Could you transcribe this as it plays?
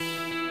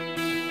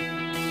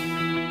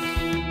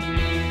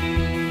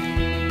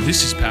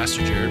This is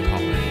Pastor Jared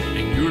Pollard,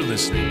 and you're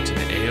listening to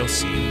the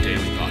ALC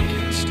Daily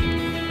Podcast.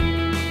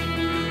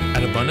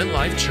 At Abundant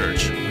Life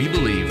Church, we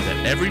believe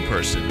that every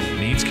person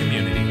needs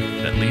community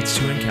that leads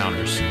to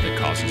encounters that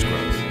causes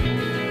growth.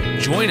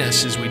 Join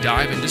us as we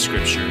dive into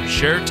Scripture,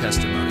 share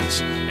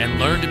testimonies, and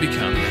learn to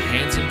become the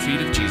hands and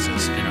feet of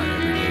Jesus in our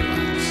everyday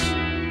lives.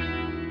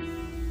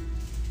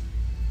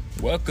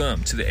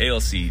 Welcome to the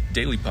ALC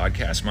Daily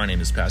Podcast. My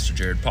name is Pastor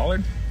Jared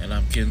Pollard. And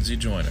I'm Kenzie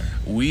Joyner.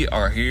 We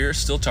are here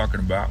still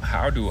talking about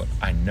how do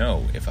I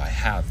know if I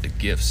have the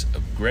gifts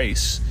of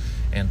grace.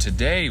 And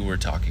today we're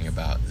talking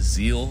about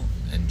zeal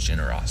and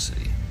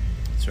generosity.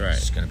 That's right.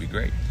 It's going to be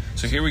great.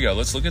 So here we go.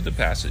 Let's look at the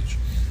passage.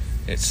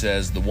 It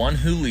says, the one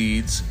who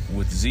leads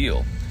with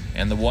zeal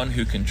and the one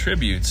who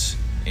contributes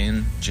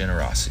in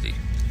generosity.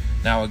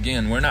 Now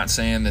again, we're not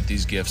saying that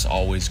these gifts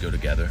always go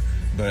together,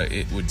 but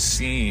it would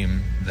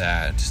seem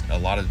that a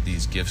lot of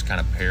these gifts kind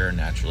of pair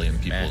naturally in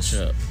people's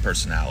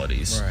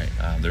personalities.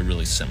 Right. They're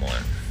really similar.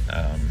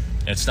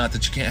 It's not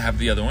that you can't have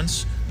the other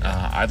ones.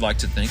 I'd like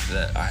to think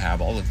that I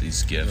have all of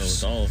these gifts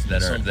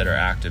that are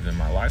active in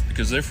my life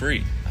because they're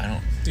free.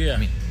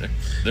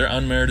 They're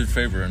unmerited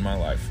favor in my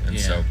life.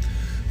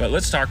 But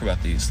let's talk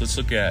about these. Let's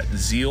look at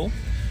zeal.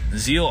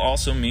 Zeal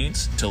also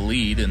means to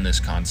lead in this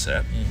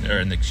concept,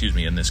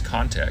 in this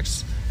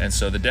context. And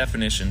so the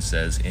definition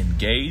says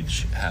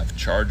engage, have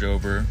charge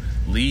over,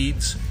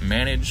 leads,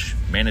 manages,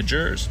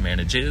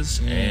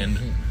 and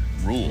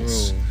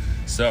rules.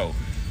 So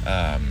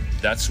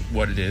that's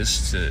what it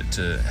is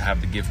to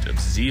have the gift of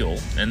zeal.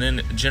 And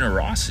then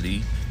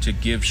generosity, to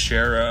give,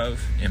 share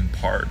of,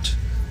 impart,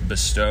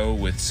 bestow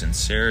with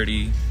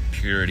sincerity,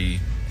 purity,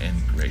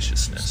 and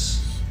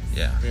graciousness.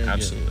 Yeah, very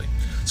absolutely.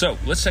 Good. So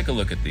let's take a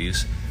look at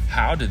these.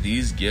 How do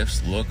these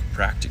gifts look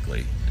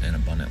practically in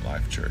Abundant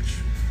Life Church?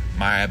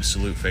 My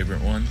absolute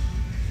favorite one,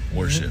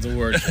 worship. The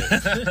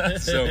worship.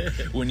 So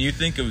when you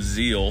think of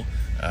zeal,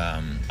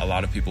 a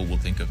lot of people will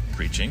think of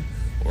preaching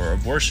or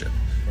of worship.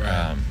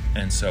 Right.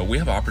 And so we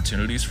have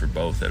opportunities for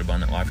both at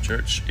Abundant Life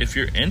Church. If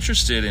you're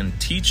interested in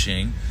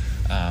teaching,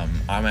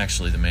 I'm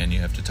actually the man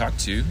you have to talk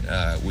to.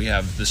 We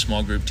have the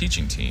small group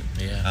teaching team.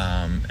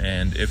 Yeah.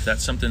 And if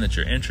that's something that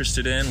you're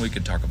interested in, we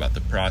could talk about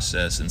the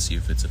process and see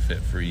if it's a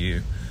fit for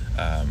you.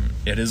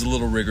 It is a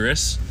little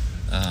rigorous.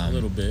 A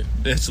little bit.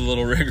 It's a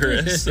little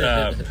rigorous,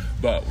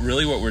 but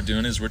really what we're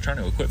doing is we're trying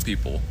to equip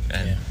people.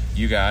 And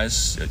you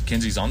guys,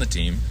 Kenzie's on the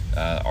team,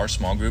 our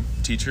small group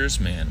teachers,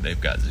 man,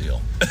 they've got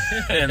zeal.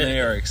 And they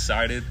are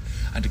excited.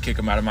 I had to kick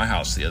them out of my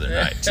house the other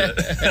night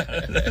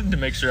to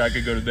make sure I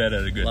could go to bed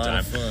at a good time. A lot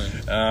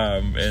of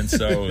fun. And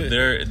so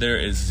there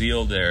is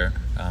zeal there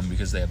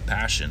because they have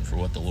passion for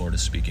what the Lord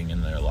is speaking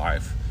in their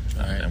life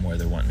and where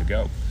they're wanting to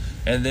go.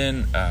 And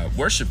then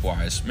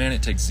worship-wise, man,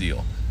 it takes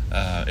zeal.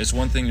 It's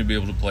one thing to be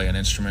able to play an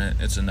instrument.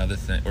 It's another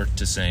thing, or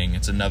to sing.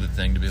 It's another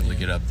thing to be able to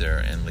get up there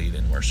and lead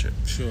in worship.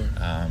 Sure.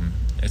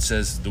 It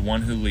says the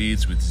one who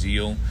leads with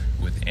zeal,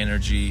 with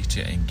energy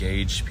to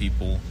engage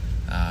people,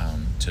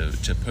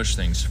 to push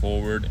things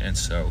forward. And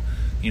so,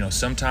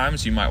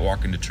 sometimes you might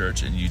walk into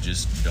church and you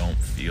just don't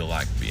feel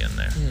like being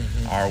there.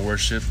 Mm-hmm. Our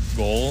worship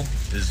goal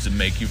is to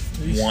make you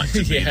want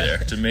to be there,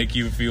 to make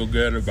you feel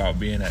good about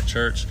being at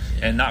church.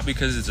 Yeah. And not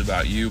because it's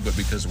about you, but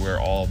because we're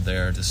all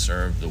there to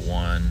serve the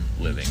one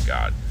living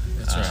God.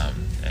 That's right.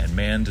 And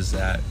man, does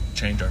that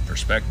change our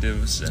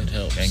perspectives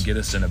and get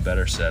us in a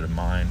better set of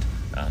mind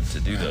to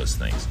do those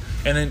things.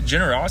 And then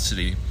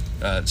generosity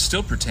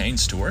still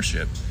pertains to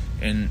worship.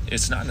 And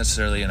it's not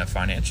necessarily in a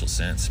financial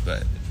sense,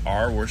 but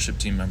our worship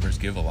team members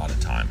give a lot of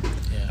time.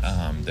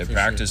 They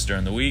practice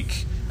during the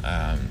week,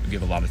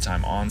 give a lot of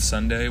time on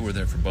Sunday. We're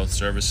there for both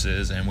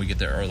services, and we get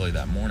there early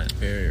that morning.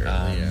 Very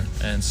early,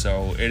 And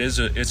so it's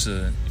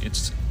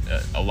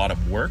a lot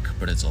of work,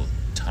 but it's a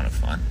ton of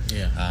fun.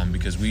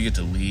 Because we get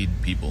to lead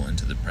people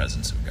into the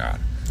presence of God.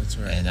 That's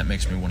right. And that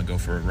makes me want to go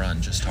for a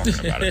run just talking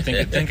about it.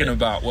 Thinking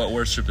about what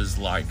worship is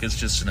like. It's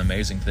just an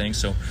amazing thing.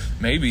 So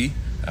maybe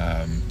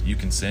you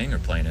can sing or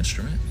play an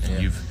instrument,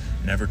 and you've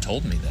never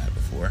told me that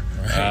before.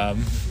 Right.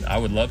 I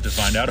would love to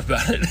find out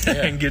about it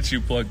and get you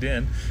plugged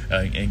in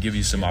and give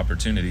you some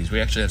opportunities.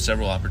 We actually have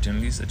several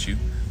opportunities that you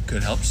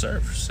could help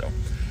serve. So,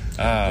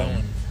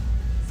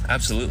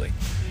 absolutely.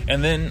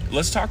 And then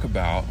let's talk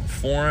about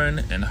foreign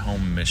and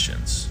home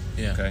missions.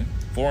 Okay,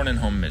 foreign and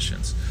home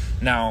missions.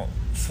 Now,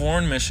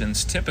 foreign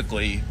missions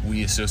typically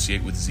we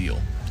associate with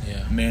zeal.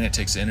 Man, it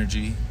takes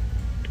energy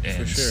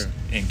and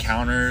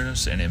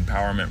encounters and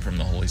empowerment from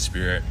the Holy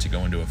Spirit to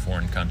go into a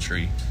foreign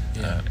country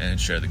and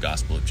share the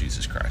gospel of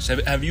Jesus Christ.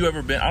 Have you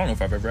ever been, I don't know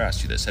if I've ever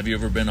asked you this, have you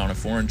ever been on a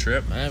foreign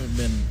trip? I haven't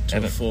been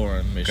to a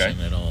foreign mission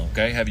at all.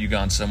 Okay, have you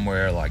gone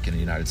somewhere like in the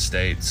United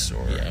States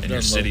or in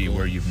your city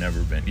where you've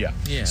never been?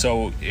 Yeah.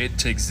 So it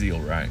takes zeal,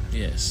 right?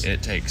 Yes.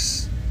 It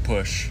takes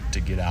push to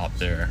get out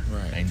there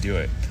and do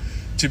it.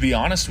 To be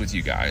honest with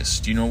you guys,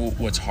 do you know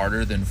what's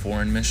harder than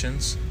foreign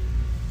missions?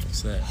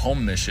 What's that?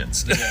 Home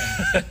missions.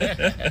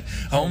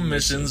 Home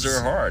missions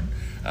are hard.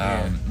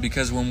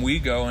 Because when we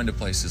go into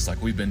places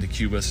like we've been to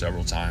Cuba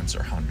several times,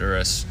 or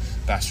Honduras,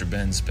 Pastor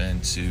Ben's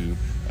been to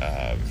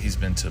he's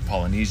been to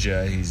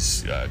Polynesia,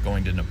 he's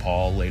going to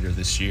Nepal later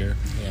this year.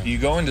 You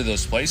go into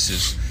those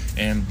places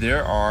and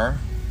there are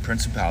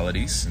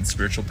principalities and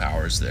spiritual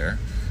powers there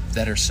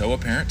that are so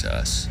apparent to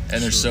us,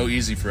 and they're so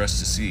easy for us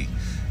to see.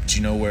 But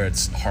you know where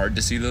it's hard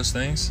to see those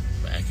things?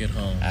 Back at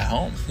home. At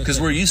home, because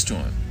we're used to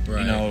them.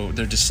 Right. You know,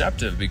 they're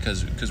deceptive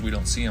because we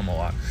don't see them a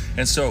lot.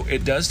 And so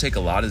it does take a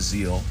lot of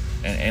zeal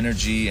and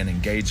energy and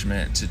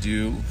engagement to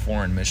do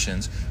foreign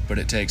missions, but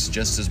it takes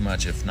just as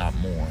much, if not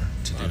more,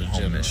 to do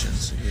home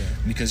missions. Yeah.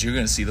 Because you're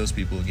going to see those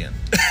people again.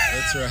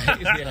 That's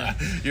right. Yeah.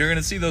 You're going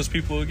to see those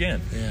people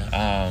again.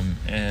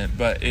 Yeah.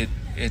 But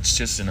it's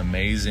just an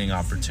amazing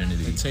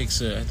opportunity. It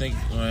takes I think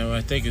when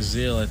I think of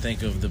zeal, I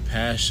think of the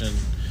passion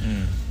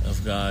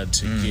of God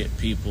to get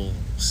people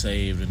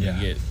saved and to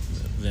get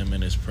them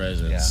in His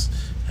presence.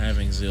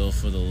 Having zeal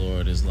for the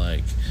Lord is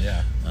like,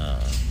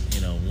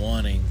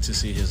 wanting to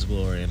see His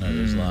glory in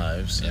others'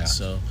 lives. And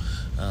so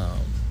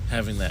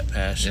having that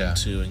passion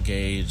to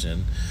engage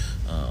and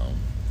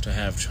to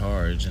have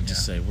charge and to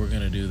say, we're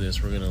going to do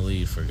this, we're going to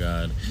lead for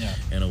God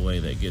in a way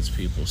that gets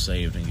people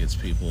saved and gets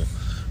people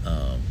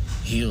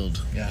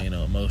healed,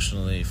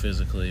 emotionally,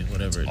 physically,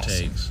 whatever it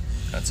takes.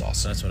 That's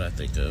awesome. That's what I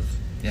think of.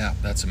 Yeah,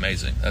 that's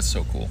amazing. That's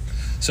so cool.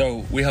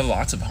 So we have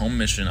lots of home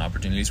mission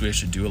opportunities. We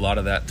should do a lot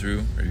of that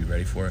through. Are you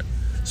ready for it?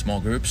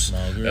 Small groups.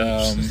 Small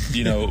groups.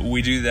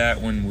 We do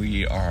that when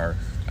we are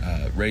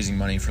raising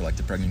money for like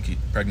the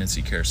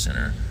pregnancy care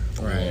center,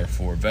 or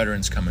for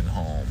veterans coming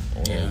home,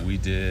 or we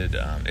did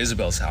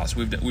Isabel's house.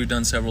 We've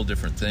done several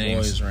different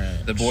things.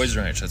 The Boys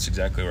Ranch. That's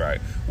exactly right.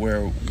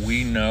 Where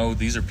we know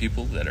these are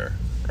people that are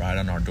right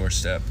on our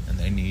doorstep and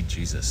they need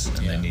Jesus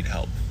and they need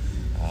help.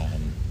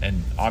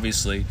 And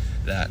obviously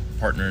that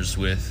partners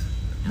with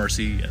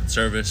Mercy and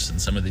Service and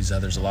some of these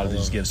others. A lot of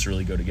these gifts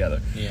really go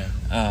together.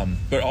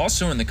 But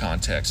also in the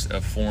context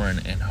of foreign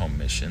and home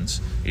missions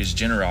is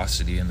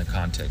generosity in the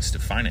context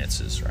of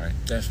finances, right?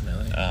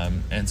 Definitely.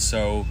 And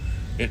so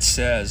it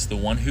says the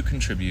one who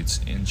contributes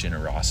in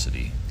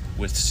generosity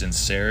with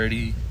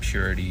sincerity,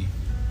 purity,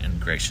 and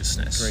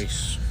graciousness.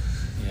 Grace.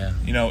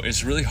 Yeah.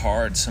 It's really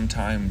hard.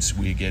 Sometimes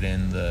we get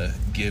in the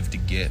give to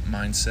get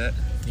mindset.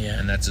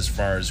 And that's as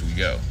far as we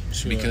go.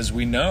 Because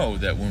we know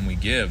that when we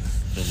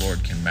give, the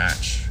Lord can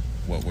match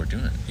what we're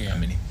doing. I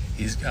mean,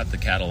 He's got the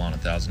cattle on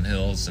 1,000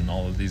 hills and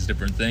all of these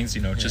different things,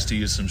 just to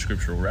use some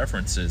scriptural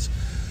references.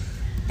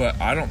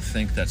 But I don't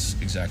think that's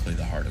exactly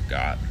the heart of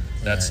God.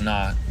 That's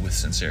not with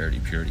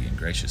sincerity, purity, and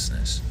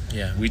graciousness.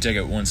 We take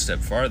it one step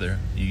farther.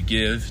 You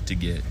give to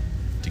get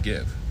to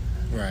give.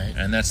 Right.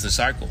 And that's the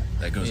cycle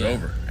that goes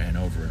over and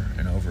over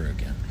and over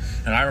again.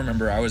 And I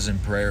remember I was in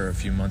prayer a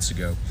few months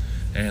ago,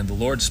 and the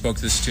Lord spoke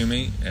this to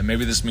me, and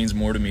maybe this means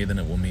more to me than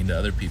it will mean to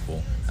other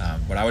people.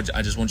 But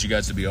I just want you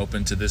guys to be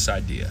open to this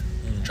idea.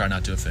 Try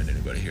not to offend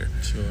anybody here.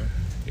 Sure.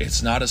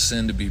 It's not a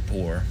sin to be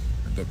poor,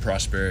 but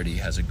prosperity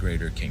has a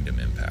greater kingdom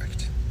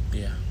impact.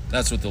 Yeah.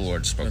 That's what the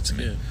Lord spoke to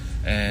me. Good.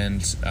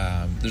 And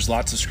there's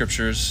lots of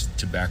scriptures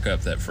to back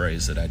up that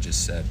phrase that I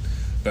just said.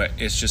 But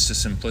it's just a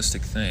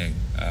simplistic thing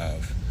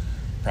of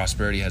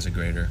prosperity has a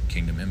greater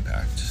kingdom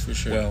impact. For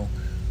sure. Well,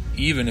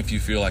 even if you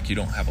feel like you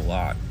don't have a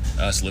lot,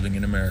 us living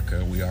in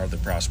America, we are the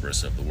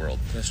prosperous of the world.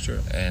 That's true.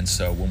 And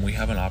so when we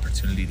have an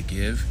opportunity to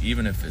give,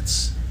 even if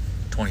it's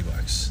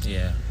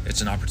 $20,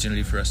 it's an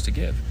opportunity for us to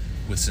give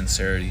with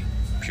sincerity,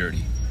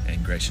 purity,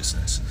 and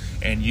graciousness.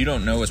 And you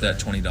don't know what that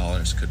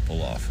 $20 could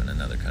pull off in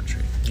another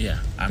country. Yeah,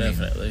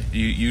 definitely.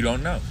 You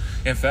don't know.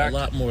 In fact, a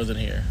lot more than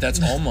here.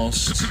 That's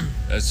almost,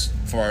 as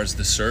far as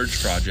the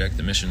Surge Project,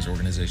 the missions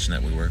organization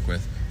that we work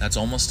with, that's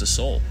almost a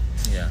soul.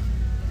 Yeah.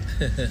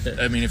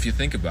 I mean, if you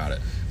think about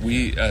it,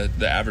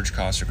 the average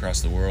cost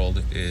across the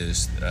world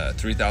is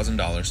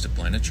 $3,000 to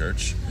plant a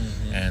church,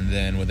 and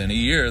then within a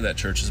year, that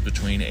church is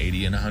between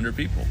 80 and 100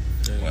 people.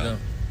 There you go.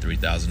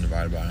 3,000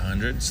 divided by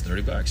 100 is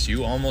 $30.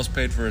 You almost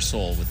paid for a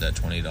soul with that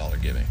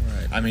 $20 giving.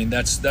 Right. I mean,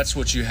 that's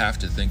what you have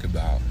to think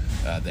about,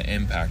 the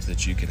impact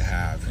that you could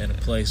have in a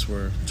place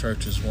where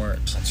churches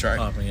weren't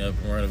popping up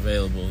and weren't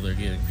available. They're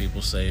getting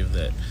people saved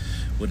that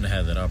wouldn't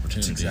have that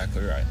opportunity.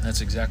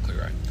 That's exactly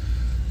right.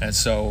 And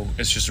so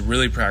it's just a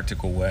really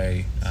practical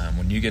way.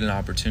 When you get an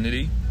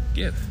opportunity,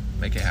 give.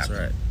 Make it happen.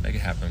 That's right. Make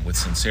it happen with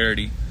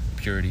sincerity,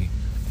 purity,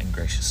 and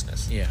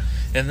graciousness. Yeah.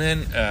 And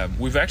then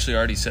we've actually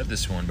already said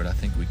this one, but I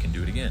think we can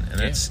do it again.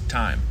 And that's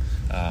time.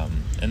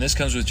 And this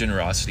comes with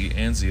generosity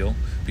and zeal,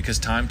 because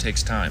time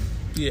takes time.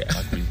 Yeah.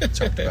 Like we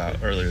talked about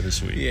earlier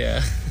this week.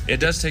 Yeah.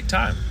 It does take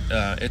time.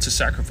 It's a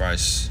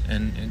sacrifice.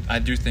 And I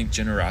do think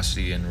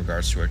generosity in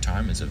regards to our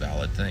time is a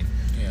valid thing.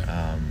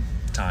 Yeah.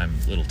 Time,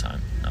 little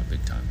time, not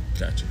big time.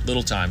 Gotcha.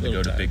 Little time to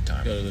go to big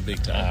time. Go to the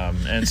big time.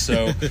 And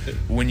so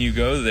when you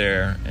go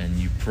there and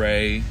you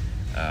pray,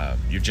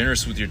 you're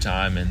generous with your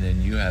time, and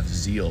then you have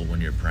zeal when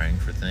you're praying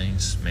for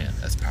things, man,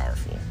 that's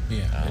powerful.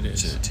 Yeah, it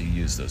is. To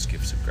use those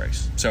gifts of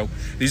grace. So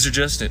these are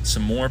just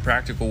some more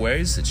practical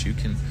ways that you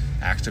can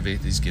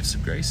activate these gifts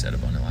of grace at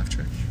Abundant Life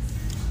Church.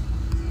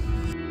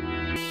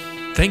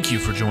 Thank you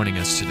for joining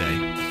us today.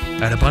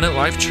 At Abundant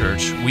Life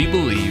Church, we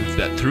believe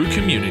that through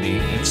community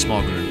in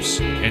small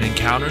groups and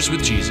encounters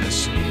with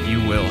Jesus,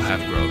 you will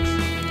have growth.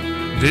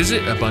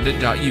 Visit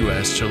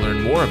abundant.us to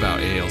learn more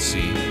about ALC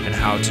and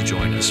how to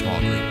join a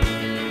small group.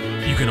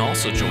 You can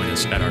also join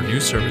us at our new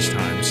service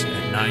times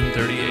at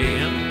 9:30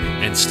 a.m.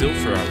 and still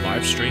for our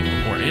live stream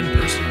or in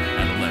person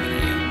at 11.